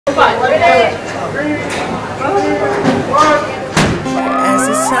As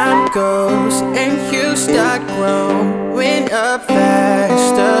the time goes and you start growing up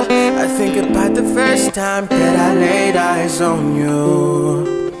faster, I think about the first time that I laid eyes on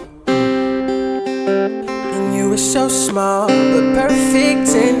you. And you were so small but perfect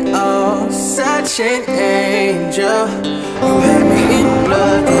in all, such an angel. You had me in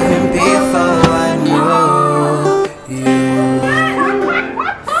blood even before I knew you.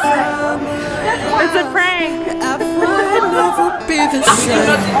 It's a prank. I would never be the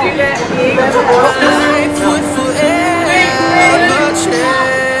same. Life would forever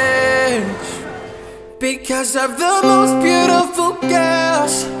change because of the most beautiful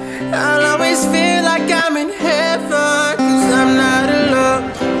girls. I'll always feel like I'm in heaven, 'cause I'm not alone.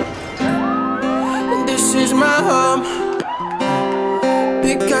 This is my home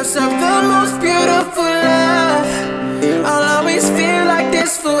because of the most beautiful love. I'll always feel like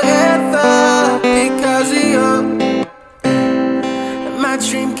this forever because of you. My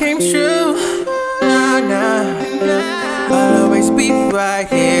dream came true. I'll always be right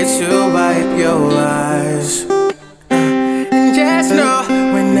here to wipe your eyes. Just know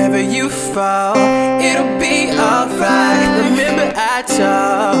whenever you fall, it'll be alright. Remember I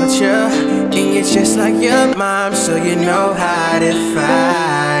taught you, and you're just like your mom, so you know how to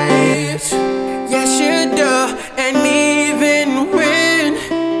fight. Yes you do, and even when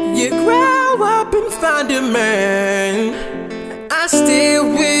you grow up and find a man, I still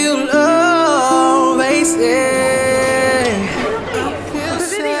will always say, I feel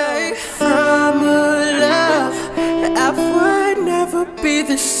safe from a love. I would never be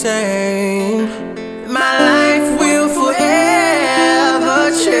the same. My life will forever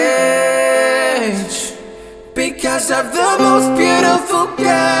change because of the most beautiful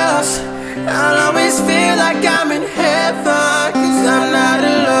girls. I'll always feel like I'm in heaven, 'cause I'm not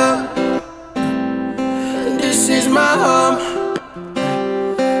alone. This is my home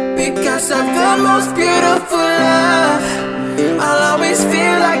because of the most beautiful love. I'll always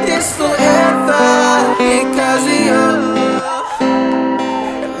feel like this forever because of you.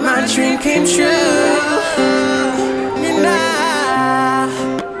 My dream came true. And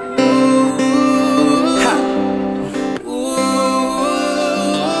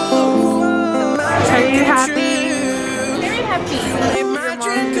Are you happy? Very happy. my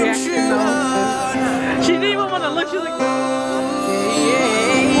dream come true. She didn't even want to look. She was like,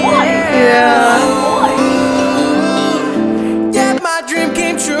 Yeah, my dream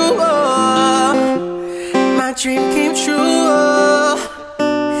came true. My dream came true.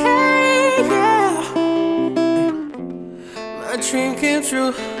 Hey, yeah. My dream came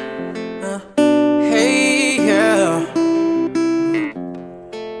true. Hey, yeah.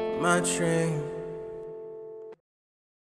 My dream.